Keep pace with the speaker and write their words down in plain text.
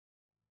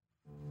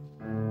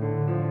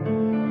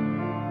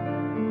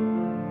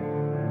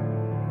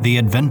The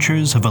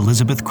Adventures of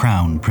Elizabeth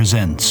Crown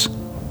presents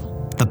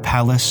The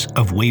Palace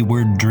of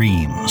Wayward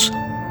Dreams,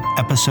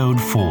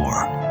 Episode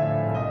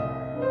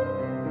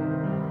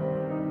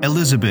 4.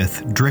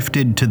 Elizabeth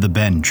drifted to the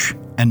bench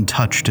and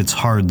touched its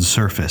hard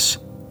surface.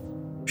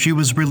 She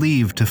was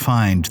relieved to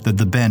find that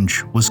the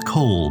bench was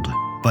cold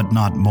but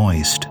not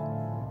moist.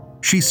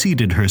 She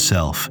seated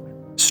herself,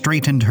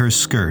 straightened her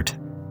skirt,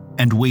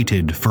 and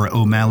waited for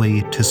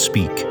O'Malley to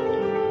speak.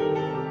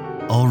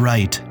 "All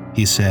right,"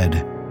 he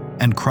said,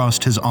 and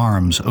crossed his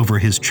arms over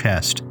his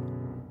chest.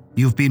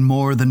 "You've been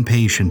more than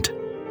patient,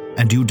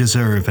 and you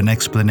deserve an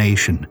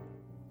explanation."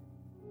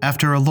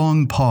 After a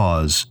long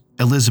pause,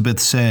 Elizabeth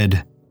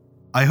said,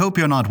 "I hope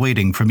you're not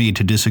waiting for me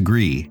to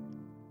disagree."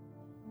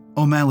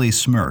 O'Malley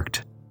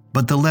smirked,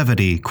 but the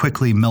levity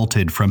quickly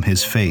melted from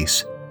his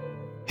face.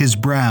 His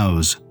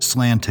brows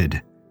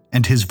slanted,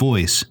 and his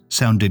voice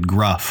sounded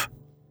gruff.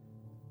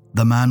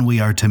 "The man we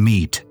are to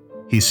meet,"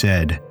 he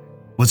said,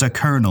 "was a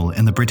colonel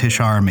in the British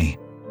Army.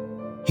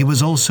 He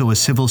was also a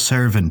civil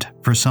servant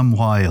for some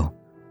while.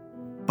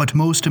 But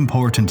most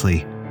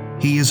importantly,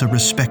 he is a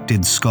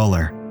respected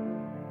scholar.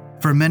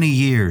 For many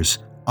years,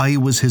 I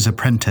was his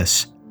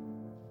apprentice."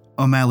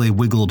 O'Malley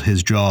wiggled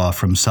his jaw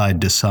from side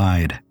to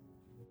side.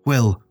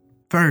 "Well,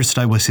 first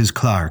I was his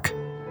clerk.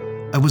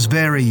 I was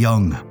very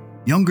young,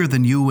 younger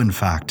than you in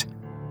fact.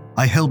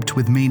 I helped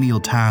with menial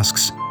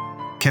tasks,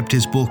 kept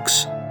his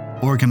books,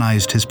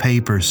 organized his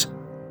papers.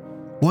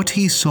 What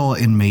he saw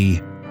in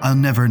me, I'll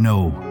never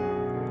know.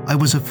 I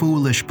was a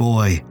foolish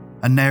boy,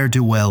 a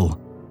ne'er-do-well.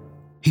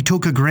 He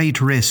took a great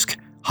risk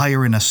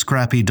hiring a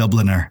scrappy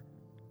Dubliner.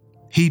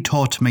 He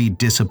taught me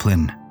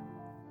discipline.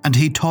 And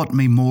he taught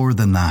me more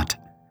than that.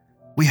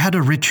 We had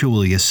a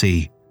ritual, you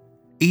see.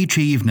 Each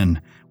evening,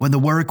 when the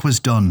work was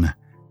done,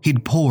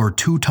 he'd pour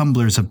 2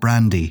 tumblers of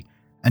brandy,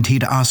 and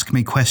he'd ask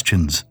me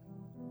questions."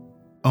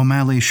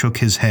 O'Malley shook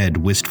his head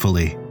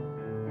wistfully.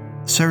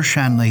 "Sir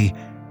Shanley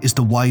is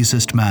the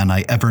wisest man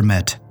I ever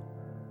met.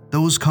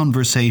 Those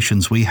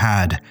conversations we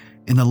had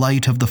in the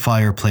light of the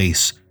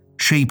fireplace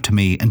shaped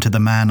me into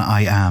the man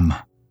I am."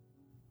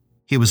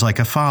 "He was like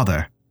a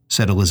father,"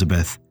 said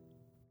Elizabeth.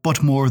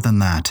 "But more than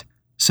that,"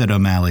 said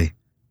O'Malley.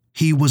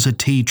 "He was a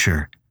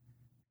teacher.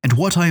 And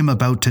what I am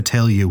about to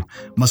tell you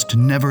must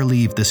never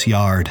leave this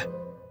yard.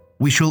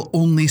 We shall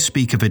only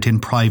speak of it in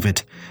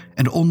private,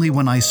 and only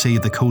when I say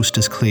the coast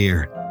is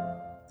clear.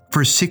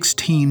 For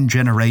 16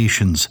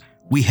 generations,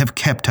 we have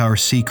kept our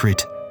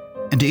secret,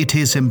 and it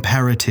is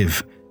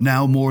imperative,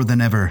 now more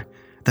than ever,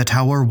 that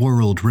our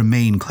world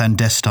remain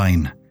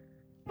clandestine.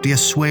 Do you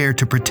swear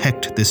to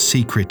protect this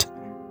secret?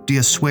 Do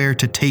you swear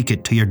to take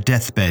it to your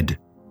deathbed?"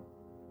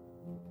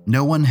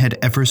 No one had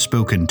ever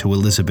spoken to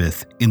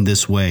Elizabeth in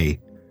this way.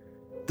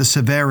 The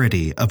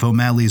severity of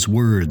O'Malley's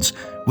words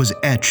was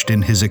etched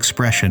in his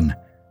expression,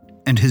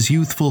 and his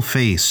youthful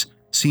face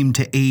seemed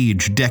to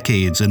age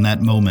decades in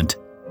that moment.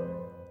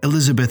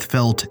 Elizabeth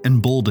felt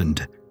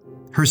emboldened.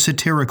 Her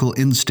satirical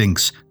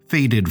instincts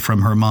faded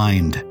from her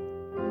mind.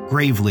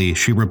 Gravely,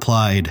 she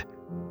replied,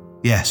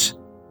 "Yes,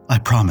 I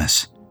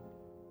promise."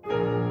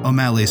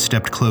 O'Malley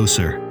stepped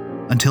closer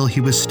until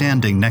he was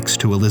standing next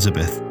to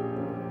Elizabeth.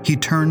 He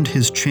turned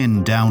his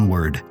chin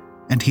downward,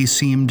 and he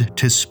seemed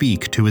to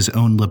speak to his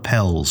own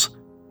lapels.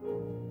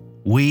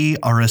 "We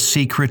are a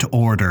secret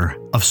order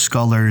of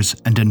scholars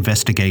and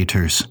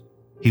investigators,"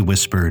 he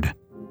whispered.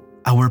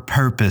 "Our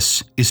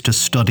purpose is to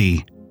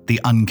study the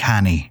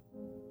uncanny.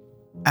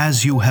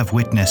 As you have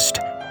witnessed,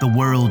 the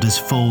world is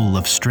full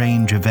of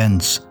strange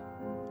events,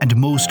 and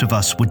most of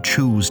us would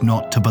choose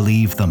not to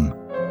believe them.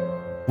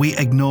 We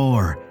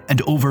ignore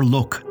and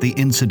overlook the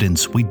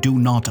incidents we do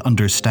not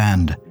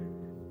understand.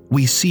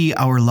 We see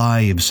our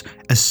lives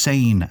as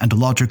sane and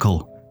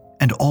logical,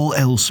 and all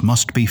else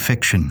must be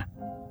fiction."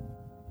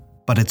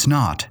 "But it's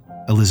not,"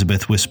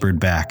 Elizabeth whispered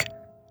back.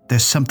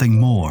 "There's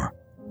something more."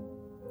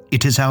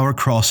 "It is our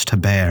cross to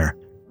bear,"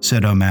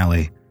 said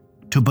O'Malley,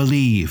 "to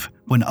believe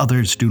when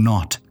others do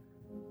not,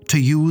 to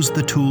use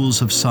the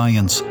tools of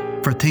science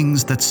for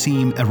things that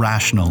seem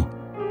irrational,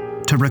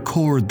 to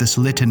record this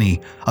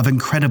litany of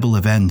incredible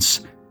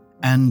events,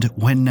 and,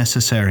 when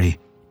necessary,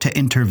 to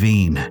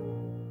intervene."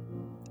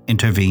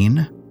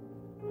 "Intervene?"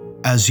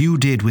 "As you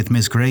did with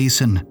Miss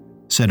Grayson,"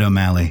 said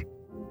O'Malley.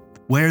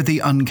 "Where the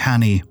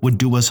uncanny would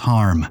do us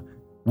harm,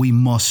 we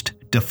must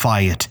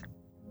defy it."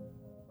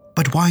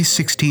 "But why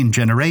 16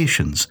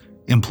 generations?"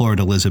 implored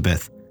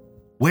Elizabeth.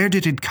 "Where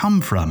did it come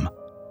from?"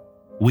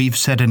 "We've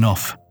said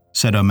enough,"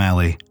 said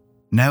O'Malley.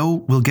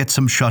 "Now we'll get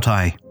some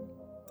shut-eye.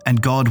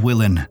 And God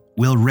willing,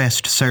 we'll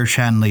rest Sir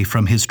Shanley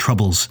from his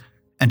troubles,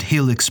 and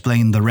he'll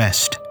explain the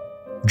rest,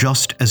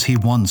 just as he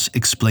once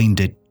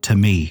explained it to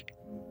me."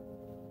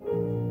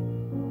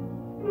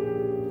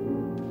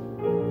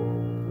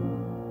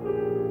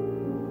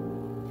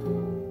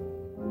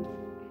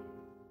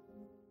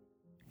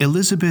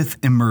 Elizabeth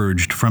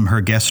emerged from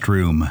her guest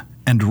room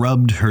and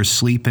rubbed her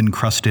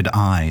sleep-encrusted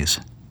eyes.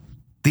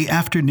 The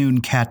afternoon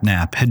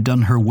catnap had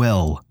done her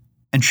well,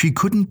 and she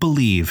couldn't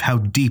believe how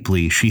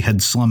deeply she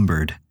had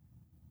slumbered.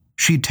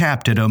 She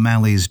tapped at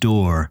O'Malley's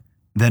door,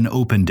 then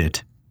opened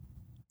it,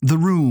 The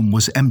room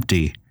was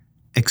empty,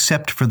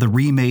 except for the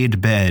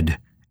remade bed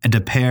and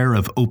a pair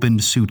of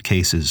opened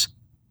suitcases.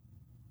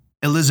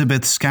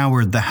 Elizabeth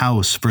scoured the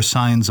house for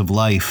signs of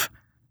life,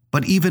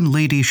 but even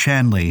Lady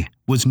Shanley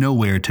was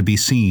nowhere to be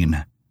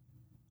seen.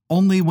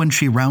 Only when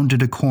she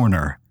rounded a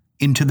corner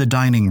into the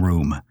dining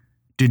room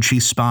did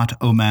she spot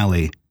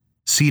O'Malley,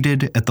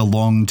 seated at the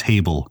long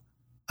table,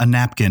 a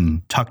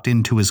napkin tucked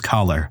into his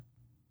collar.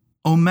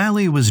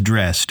 O'Malley was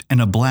dressed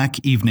in a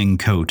black evening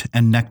coat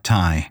and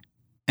necktie,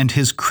 and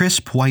his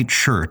crisp white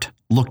shirt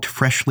looked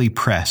freshly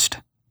pressed.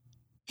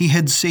 He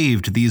had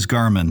saved these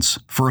garments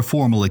for a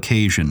formal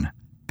occasion,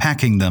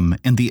 packing them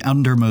in the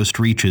undermost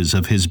reaches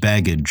of his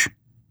baggage.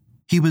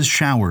 He was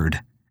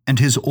showered, and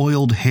his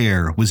oiled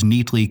hair was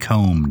neatly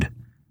combed.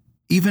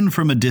 Even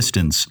from a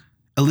distance,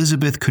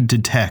 Elizabeth could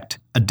detect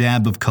a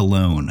dab of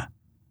cologne.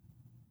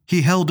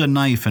 He held a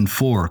knife and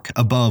fork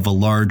above a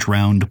large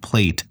round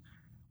plate,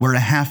 where a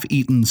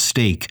half-eaten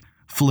steak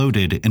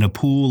floated in a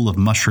pool of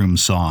mushroom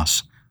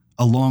sauce,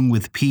 along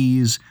with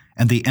peas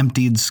and the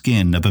emptied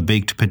skin of a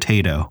baked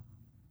potato.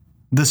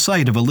 The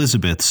sight of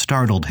Elizabeth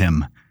startled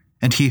him,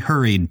 and he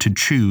hurried to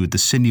chew the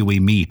sinewy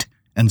meat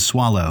and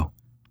swallow.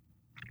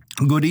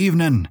 "Good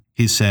evening,"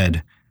 he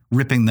said,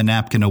 ripping the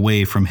napkin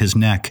away from his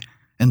neck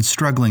and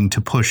struggling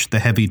to push the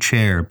heavy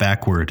chair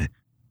backward.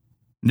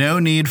 "No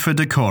need for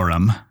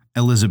decorum,"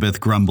 Elizabeth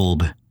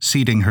grumbled,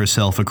 seating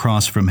herself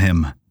across from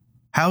him.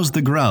 "How's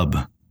the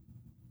grub?"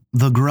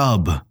 "The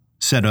grub,"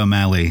 said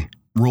O'Malley,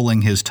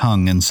 rolling his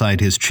tongue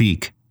inside his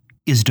cheek,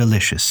 "is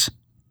delicious."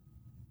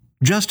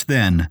 Just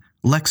then,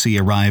 Lexi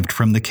arrived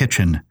from the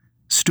kitchen,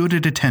 stood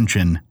at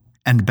attention,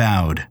 and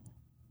bowed.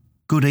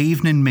 "Good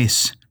evening,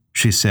 miss,"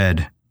 she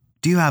said.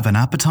 "Do you have an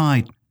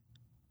appetite?"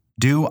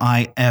 "Do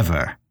I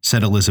ever,"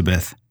 said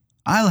Elizabeth.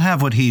 "I'll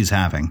have what he's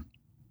having."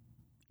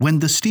 When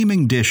the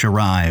steaming dish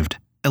arrived,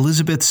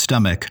 Elizabeth's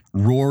stomach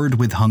roared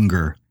with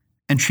hunger,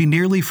 and she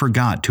nearly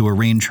forgot to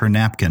arrange her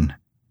napkin.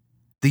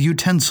 The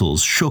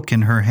utensils shook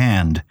in her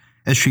hand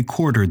as she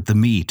quartered the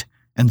meat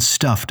and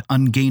stuffed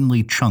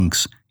ungainly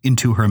chunks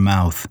into her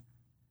mouth.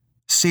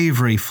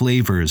 Savory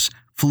flavors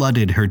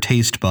flooded her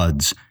taste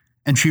buds,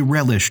 and she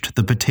relished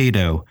the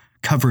potato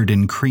covered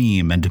in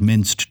cream and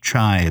minced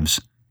chives.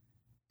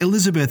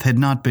 Elizabeth had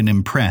not been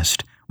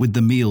impressed with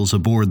the meals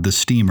aboard the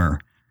steamer,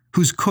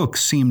 whose cook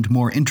seemed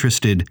more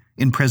interested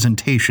in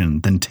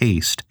presentation than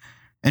taste,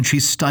 and she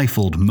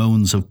stifled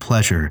moans of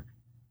pleasure.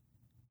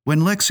 When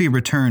Lexi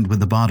returned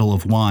with a bottle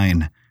of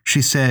wine,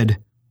 she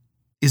said,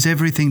 "Is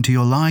everything to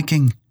your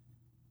liking?"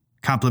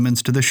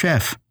 "Compliments to the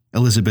chef,"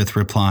 Elizabeth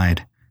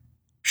replied.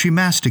 She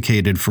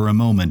masticated for a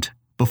moment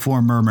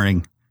before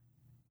murmuring,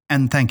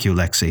 "And thank you,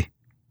 Lexi."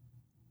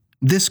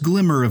 This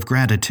glimmer of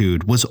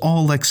gratitude was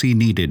all Lexi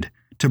needed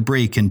to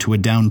break into a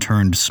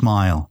downturned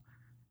smile.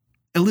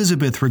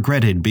 Elizabeth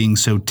regretted being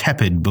so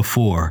tepid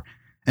before,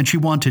 and she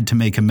wanted to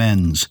make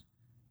amends.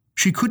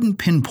 She couldn't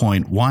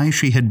pinpoint why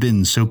she had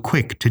been so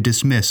quick to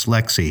dismiss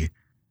Lexi.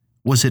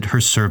 Was it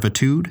her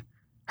servitude?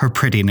 Her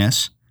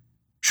prettiness?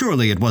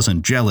 Surely it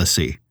wasn't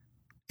jealousy.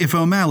 If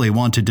O'Malley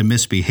wanted to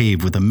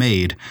misbehave with a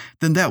maid,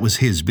 then that was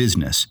his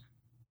business.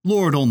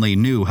 Lord only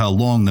knew how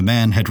long the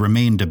man had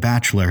remained a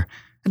bachelor,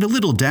 and a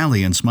little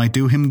dalliance might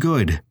do him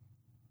good.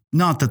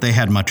 Not that they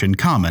had much in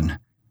common.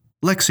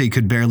 Lexi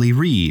could barely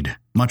read,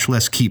 much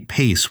less keep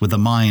pace with a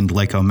mind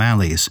like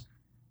O'Malley's.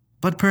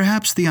 But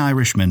perhaps the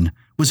Irishman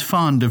was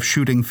fond of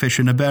shooting fish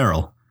in a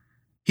barrel.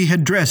 He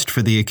had dressed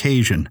for the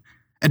occasion,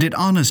 and it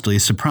honestly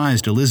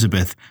surprised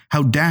Elizabeth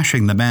how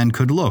dashing the man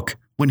could look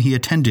when he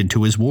attended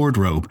to his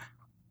wardrobe.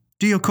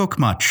 "Do you cook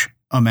much?"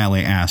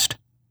 O'Malley asked.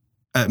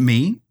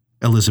 Me?"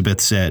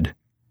 Elizabeth said.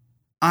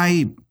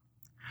 "I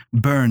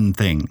burn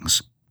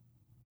things."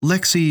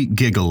 Lexi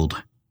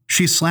giggled.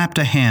 She slapped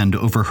a hand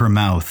over her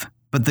mouth,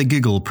 but the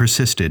giggle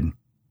persisted.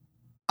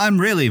 "I'm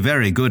really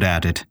very good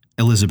at it,"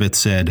 Elizabeth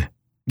said.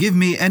 "Give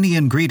me any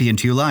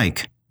ingredient you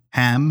like.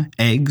 Ham,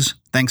 eggs,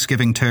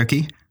 Thanksgiving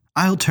turkey.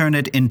 I'll turn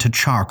it into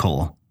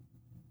charcoal."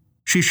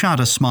 She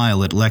shot a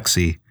smile at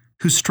Lexi,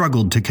 who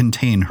struggled to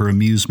contain her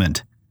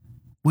amusement.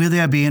 "Will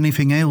there be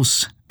anything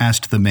else?"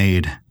 asked the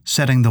maid,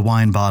 setting the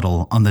wine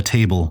bottle on the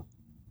table.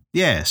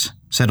 "Yes,"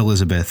 said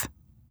Elizabeth.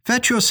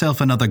 "Fetch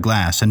yourself another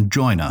glass and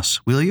join us,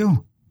 will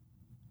you?"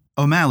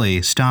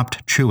 O'Malley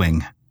stopped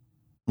chewing.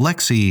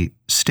 Lexi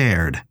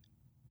stared.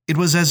 It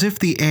was as if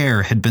the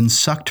air had been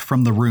sucked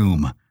from the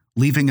room,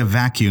 leaving a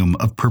vacuum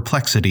of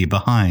perplexity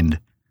behind.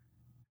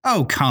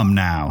 "Oh, come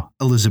now,"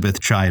 Elizabeth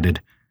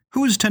chided.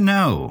 "Who's to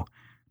know?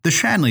 The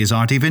Shanleys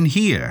aren't even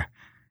here.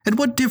 And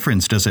what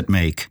difference does it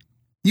make?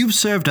 You've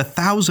served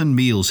 1,000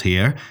 meals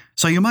here,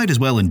 so you might as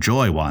well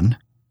enjoy one."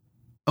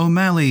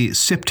 O'Malley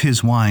sipped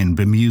his wine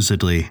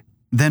bemusedly,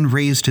 then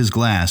raised his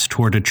glass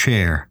toward a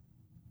chair.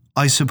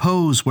 "I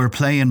suppose we're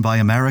playing by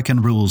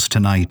American rules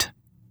tonight."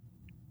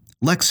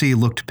 Lexi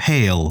looked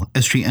pale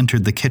as she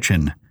entered the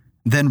kitchen,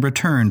 then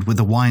returned with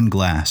a wine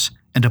glass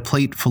and a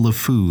plate full of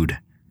food.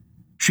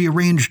 She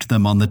arranged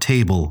them on the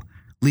table,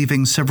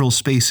 leaving several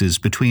spaces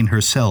between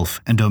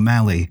herself and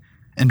O'Malley,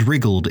 and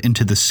wriggled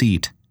into the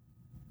seat.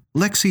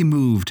 Lexi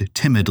moved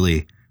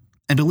timidly,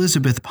 and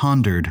Elizabeth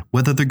pondered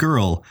whether the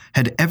girl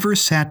had ever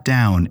sat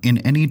down in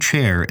any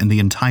chair in the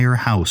entire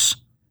house.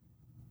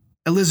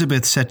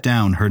 Elizabeth set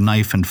down her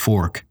knife and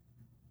fork.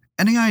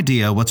 Any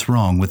idea what's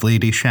wrong with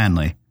Lady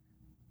Shanley?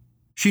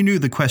 She knew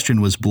the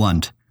question was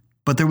blunt,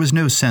 but there was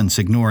no sense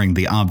ignoring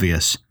the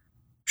obvious.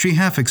 She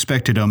half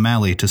expected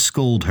O'Malley to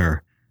scold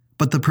her,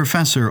 but the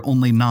professor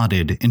only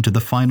nodded into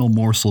the final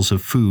morsels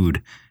of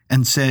food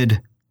and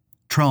said,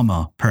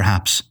 "Trauma,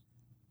 perhaps."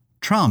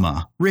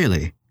 "Trauma,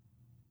 really?"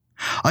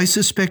 "I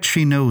suspect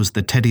she knows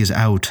that Teddy's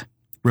out,"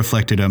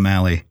 reflected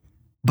O'Malley,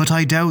 "but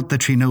I doubt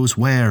that she knows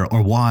where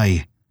or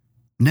why.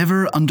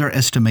 Never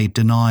underestimate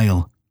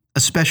denial,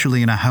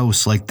 especially in a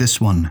house like this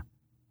one."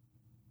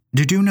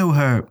 "Did you know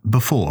her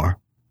before?"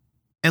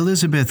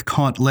 Elizabeth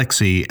caught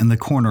Lexi in the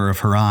corner of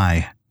her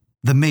eye.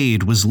 The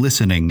maid was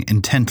listening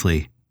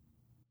intently.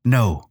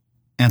 "No,"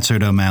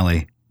 answered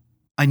O'Malley.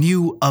 "I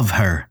knew of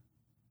her.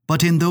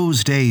 But in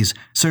those days,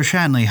 Sir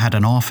Shanley had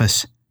an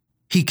office.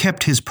 He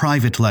kept his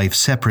private life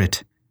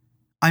separate.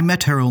 I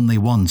met her only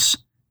once.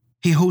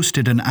 He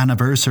hosted an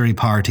anniversary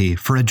party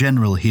for a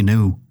general he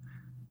knew.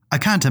 I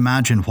can't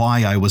imagine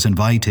why I was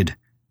invited.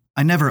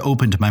 I never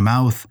opened my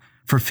mouth,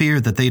 for fear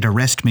that they'd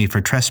arrest me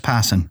for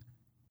trespassing."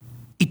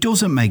 "It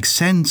doesn't make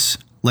sense,"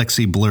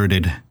 Lexi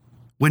blurted.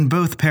 When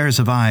both pairs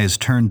of eyes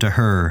turned to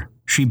her,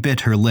 she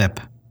bit her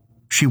lip.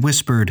 She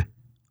whispered,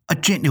 "A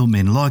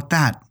gentleman like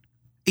that.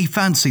 He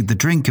fancied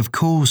the drink, of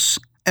course.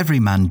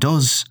 Every man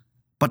does.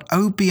 But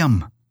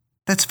opium,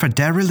 that's for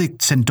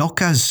derelicts and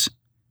dockers."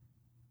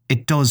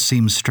 "It does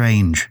seem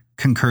strange,"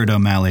 concurred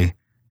O'Malley,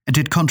 "and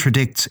it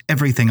contradicts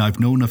everything I've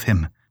known of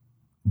him.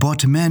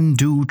 But men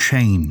do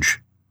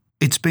change.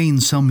 It's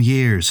been some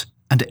years,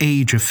 and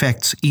age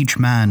affects each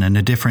man in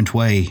a different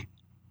way."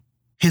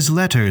 "His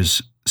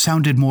letters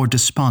sounded more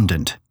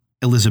despondent,"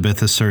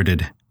 Elizabeth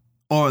asserted.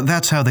 "Or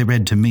that's how they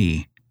read to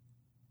me."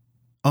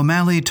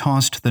 O'Malley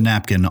tossed the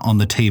napkin on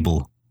the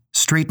table,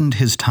 straightened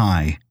his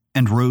tie,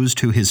 and rose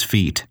to his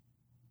feet.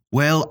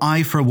 "Well,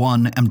 I for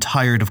one am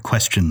tired of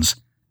questions.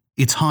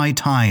 It's high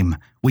time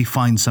we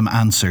find some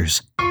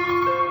answers."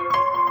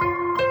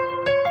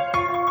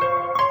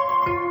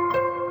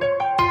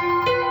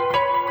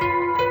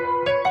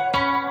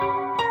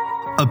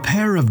 A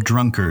pair of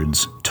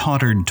drunkards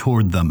tottered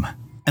toward them,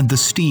 and the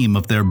steam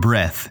of their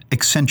breath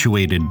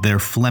accentuated their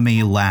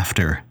phlegmy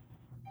laughter.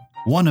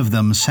 One of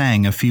them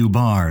sang a few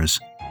bars,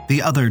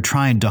 the other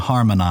tried to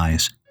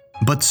harmonize,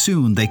 but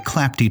soon they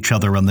clapped each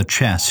other on the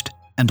chest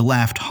and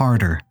laughed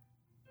harder.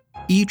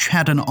 Each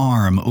had an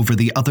arm over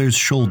the other's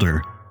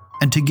shoulder,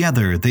 and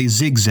together they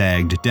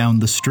zigzagged down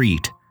the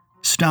street,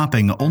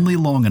 stopping only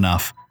long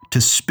enough to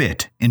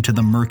spit into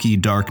the murky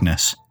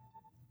darkness.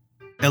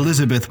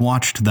 Elizabeth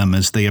watched them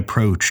as they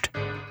approached.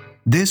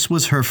 This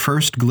was her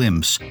first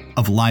glimpse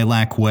of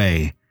Lilac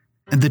Way,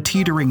 and the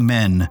teetering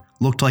men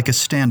looked like a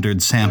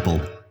standard sample.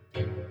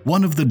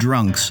 One of the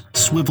drunks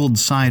swiveled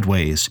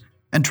sideways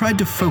and tried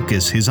to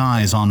focus his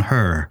eyes on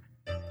her.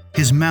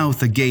 His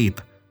mouth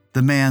agape,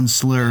 the man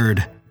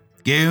slurred,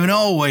 "Going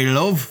away,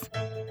 love."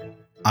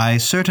 "I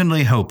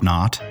certainly hope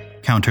not,"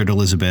 countered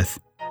Elizabeth.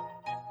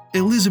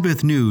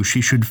 Elizabeth knew she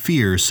should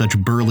fear such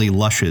burly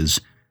lushes,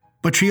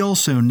 but she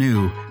also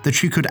knew that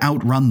she could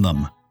outrun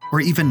them,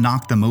 or even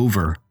knock them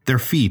over. Their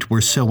feet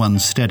were so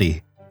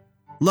unsteady.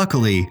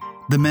 Luckily,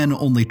 the men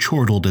only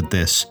chortled at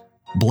this,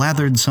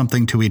 blathered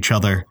something to each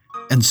other,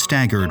 and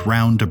staggered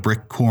round a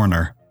brick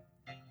corner.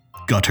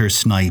 "Gutter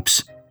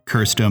snipes,"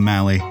 cursed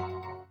O'Malley.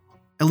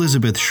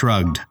 Elizabeth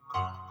shrugged.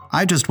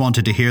 "I just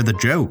wanted to hear the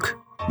joke.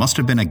 Must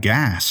have been a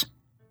gas."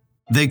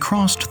 They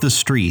crossed the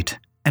street,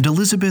 and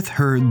Elizabeth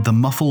heard the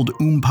muffled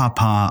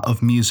oom-pa-pa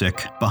of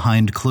music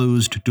behind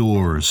closed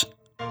doors,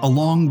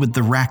 along with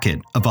the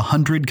racket of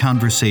 100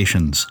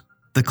 conversations,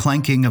 the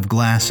clanking of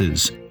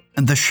glasses,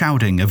 and the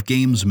shouting of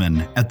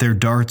gamesmen at their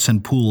darts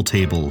and pool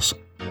tables.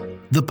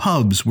 The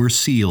pubs were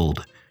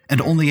sealed, and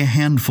only a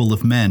handful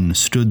of men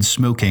stood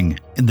smoking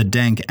in the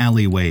dank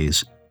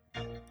alleyways.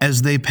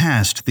 As they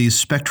passed these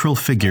spectral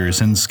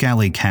figures in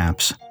scally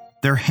caps,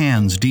 their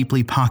hands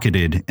deeply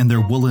pocketed in their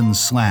woolen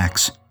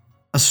slacks,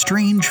 a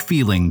strange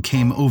feeling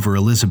came over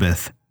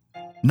Elizabeth.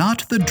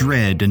 Not the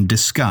dread and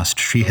disgust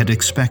she had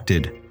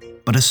expected,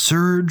 but a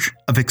surge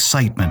of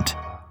excitement.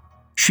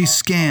 She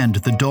scanned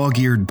the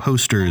dog-eared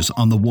posters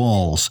on the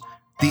walls,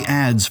 the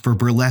ads for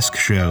burlesque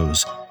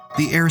shows,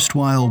 the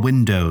erstwhile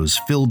windows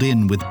filled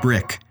in with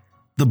brick,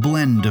 the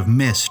blend of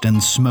mist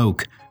and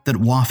smoke that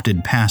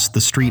wafted past the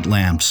street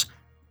lamps,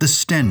 the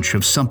stench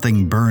of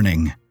something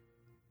burning.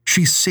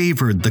 She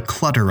savored the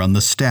clutter on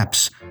the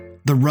steps,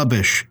 the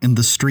rubbish in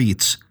the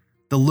streets,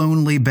 the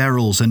lonely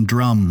barrels and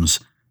drums,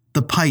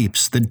 the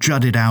pipes that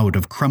jutted out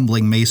of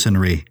crumbling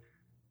masonry.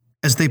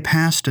 As they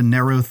passed a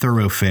narrow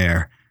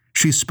thoroughfare,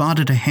 she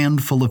spotted a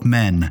handful of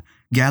men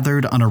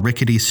gathered on a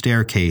rickety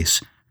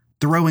staircase,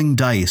 throwing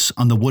dice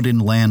on the wooden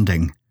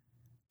landing.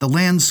 The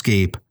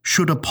landscape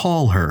should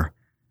appall her,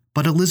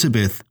 but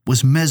Elizabeth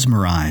was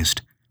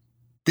mesmerized.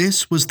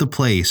 This was the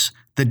place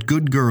that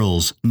good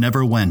girls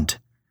never went,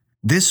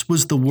 This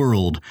was the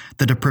world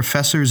that a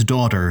professor's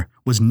daughter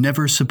was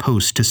never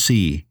supposed to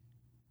see.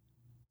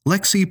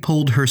 Lexi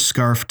pulled her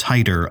scarf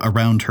tighter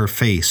around her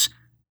face,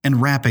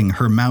 enwrapping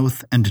her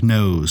mouth and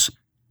nose.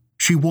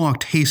 She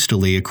walked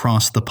hastily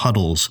across the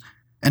puddles,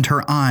 and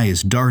her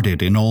eyes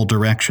darted in all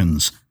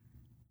directions.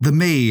 The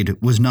maid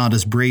was not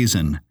as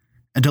brazen,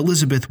 and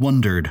Elizabeth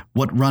wondered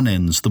what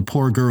run-ins the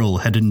poor girl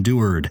had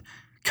endured,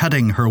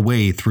 cutting her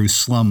way through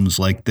slums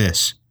like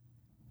this.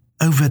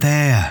 "Over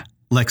there,"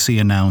 Lexi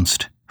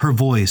announced, her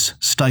voice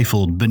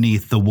stifled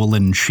beneath the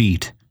woolen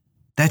sheet.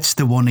 "That's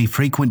the one he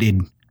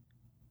frequented."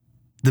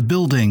 The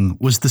building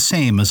was the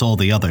same as all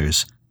the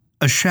others,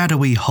 a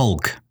shadowy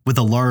hulk with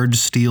a large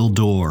steel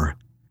door.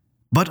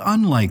 But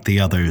unlike the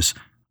others,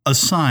 a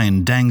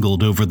sign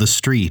dangled over the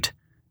street,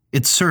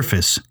 its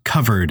surface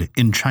covered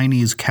in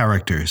Chinese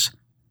characters.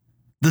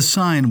 The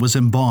sign was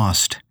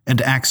embossed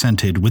and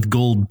accented with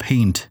gold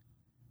paint.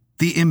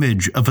 The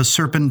image of a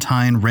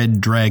serpentine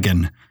red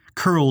dragon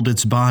curled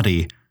its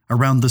body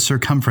around the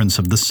circumference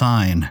of the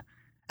sign,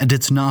 and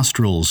its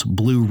nostrils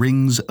blew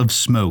rings of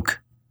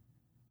smoke.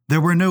 There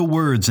were no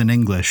words in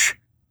English,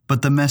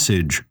 but the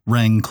message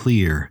rang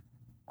clear.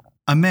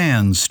 A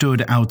man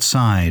stood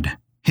outside,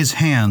 his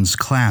hands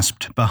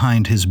clasped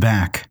behind his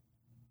back.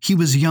 He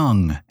was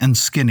young and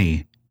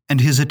skinny, and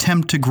his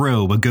attempt to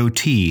grow a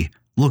goatee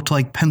looked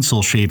like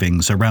pencil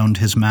shavings around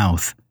his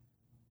mouth.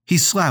 He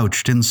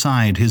slouched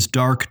inside his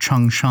dark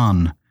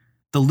changshan,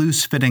 the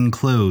loose-fitting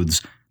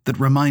clothes that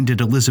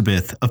reminded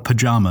Elizabeth of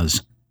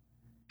pajamas.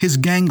 His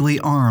gangly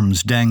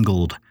arms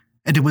dangled,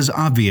 and it was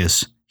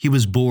obvious he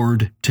was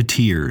bored to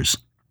tears.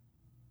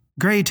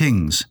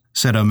 "Greetings,"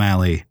 said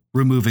O'Malley,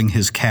 removing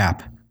his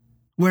cap.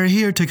 "We're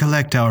here to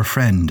collect our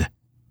friend."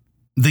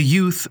 The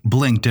youth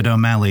blinked at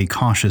O'Malley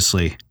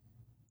cautiously.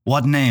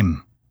 "What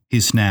name?" he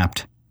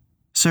snapped.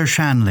 "Sir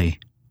Shanley."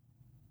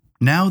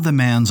 Now the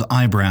man's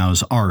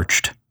eyebrows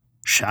arched.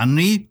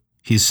 "Shanley?"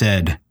 he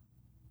said.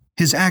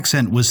 His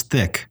accent was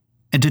thick,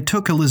 and it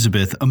took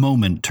Elizabeth a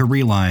moment to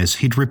realize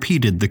he'd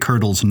repeated the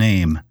Colonel's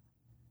name.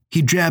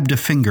 He jabbed a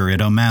finger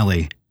at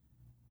O'Malley.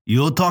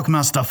 "You talk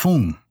Master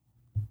Fung."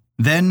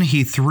 Then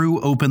he threw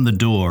open the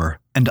door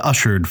and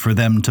ushered for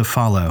them to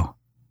follow.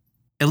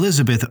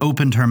 Elizabeth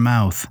opened her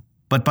mouth,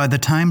 but by the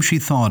time she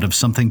thought of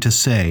something to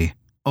say,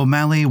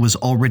 O'Malley was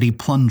already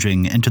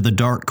plunging into the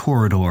dark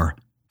corridor,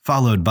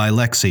 followed by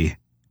Lexi.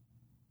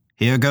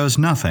 "Here goes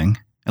nothing,"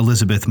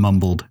 Elizabeth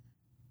mumbled.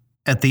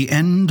 At the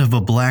end of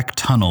a black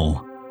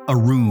tunnel, a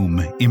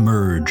room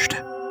emerged.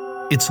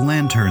 Its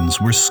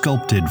lanterns were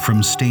sculpted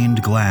from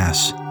stained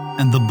glass,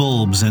 and the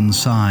bulbs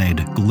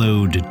inside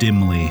glowed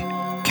dimly,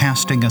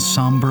 casting a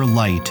somber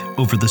light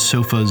over the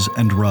sofas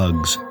and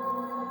rugs.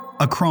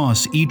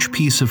 Across each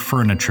piece of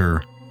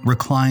furniture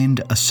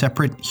reclined a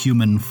separate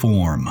human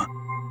form.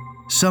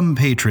 Some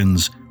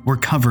patrons were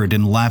covered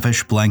in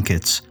lavish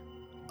blankets,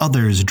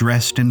 others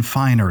dressed in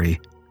finery,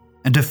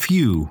 and a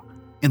few,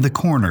 in the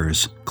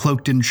corners,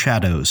 cloaked in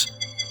shadows,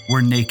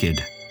 were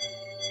naked.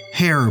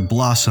 Hair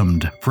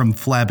blossomed from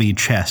flabby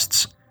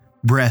chests,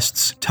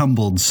 breasts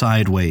tumbled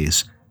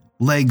sideways,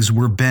 legs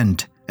were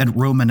bent at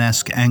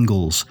Romanesque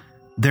angles,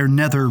 their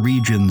nether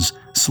regions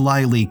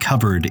slyly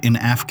covered in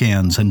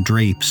afghans and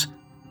drapes.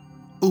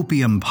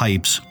 Opium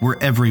pipes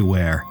were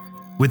everywhere,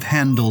 with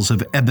handles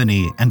of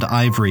ebony and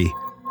ivory,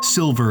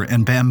 silver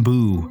and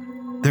bamboo,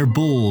 their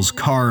bowls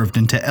carved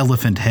into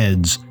elephant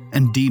heads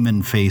and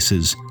demon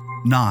faces,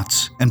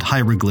 knots and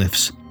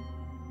hieroglyphs.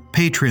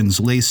 Patrons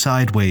lay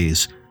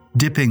sideways,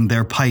 dipping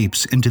their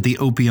pipes into the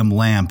opium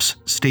lamps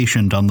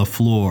stationed on the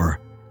floor.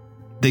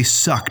 They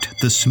sucked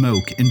the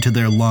smoke into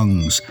their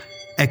lungs,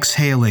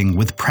 exhaling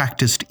with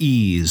practiced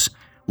ease,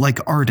 like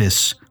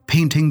artists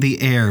painting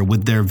the air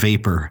with their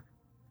vapor.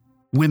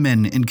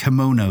 Women in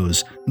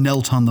kimonos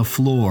knelt on the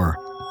floor,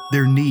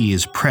 their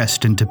knees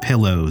pressed into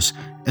pillows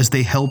as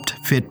they helped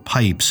fit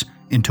pipes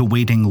into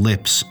waiting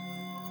lips.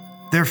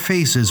 Their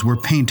faces were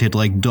painted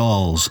like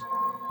dolls,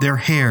 their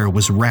hair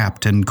was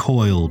wrapped and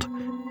coiled,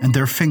 and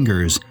their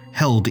fingers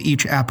held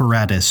each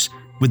apparatus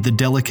with the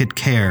delicate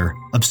care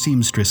of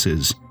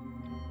seamstresses.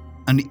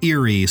 An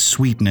eerie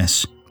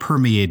sweetness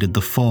permeated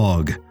the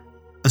fog,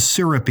 a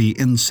syrupy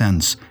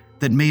incense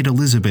that made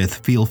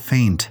Elizabeth feel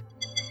faint.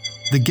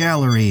 The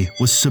gallery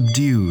was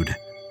subdued,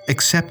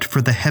 except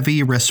for the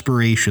heavy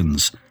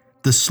respirations,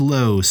 the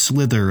slow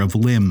slither of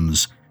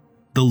limbs,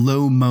 the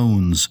low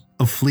moans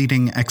of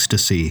fleeting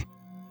ecstasy.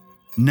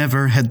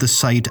 Never had the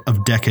sight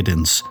of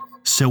decadence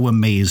so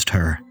amazed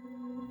her.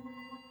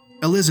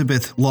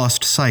 Elizabeth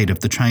lost sight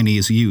of the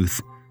Chinese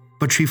youth,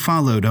 but she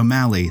followed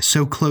O'Malley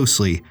so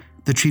closely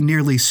that she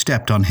nearly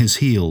stepped on his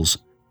heels.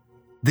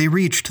 They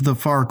reached the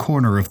far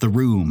corner of the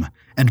room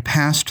and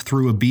passed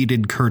through a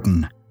beaded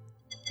curtain.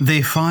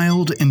 They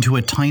filed into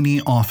a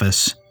tiny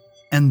office,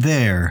 and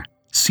there,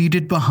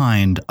 seated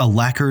behind a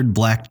lacquered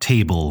black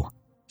table,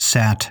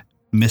 sat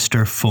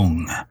Mr.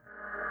 Fung.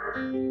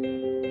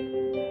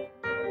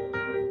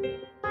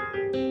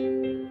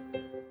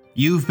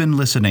 You've been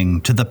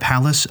listening to The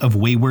Palace of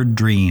Wayward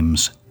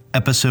Dreams,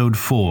 Episode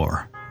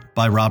 4,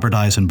 by Robert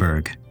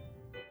Eisenberg.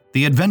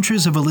 The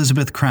Adventures of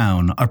Elizabeth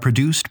Crown are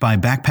produced by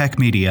Backpack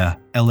Media,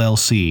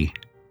 LLC.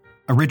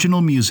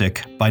 Original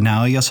music by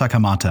Naoya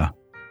Sakamata.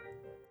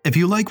 If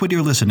you like what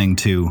you're listening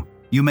to,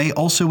 you may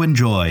also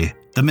enjoy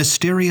The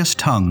Mysterious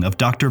Tongue of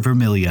Dr.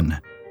 Vermilion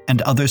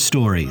and Other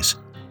Stories,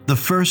 the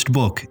first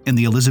book in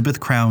the Elizabeth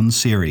Crown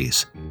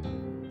series.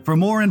 For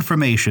more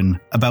information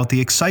about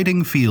the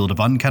exciting field of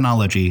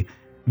uncanology,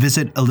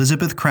 visit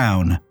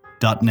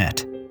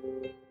elizabethcrown.net.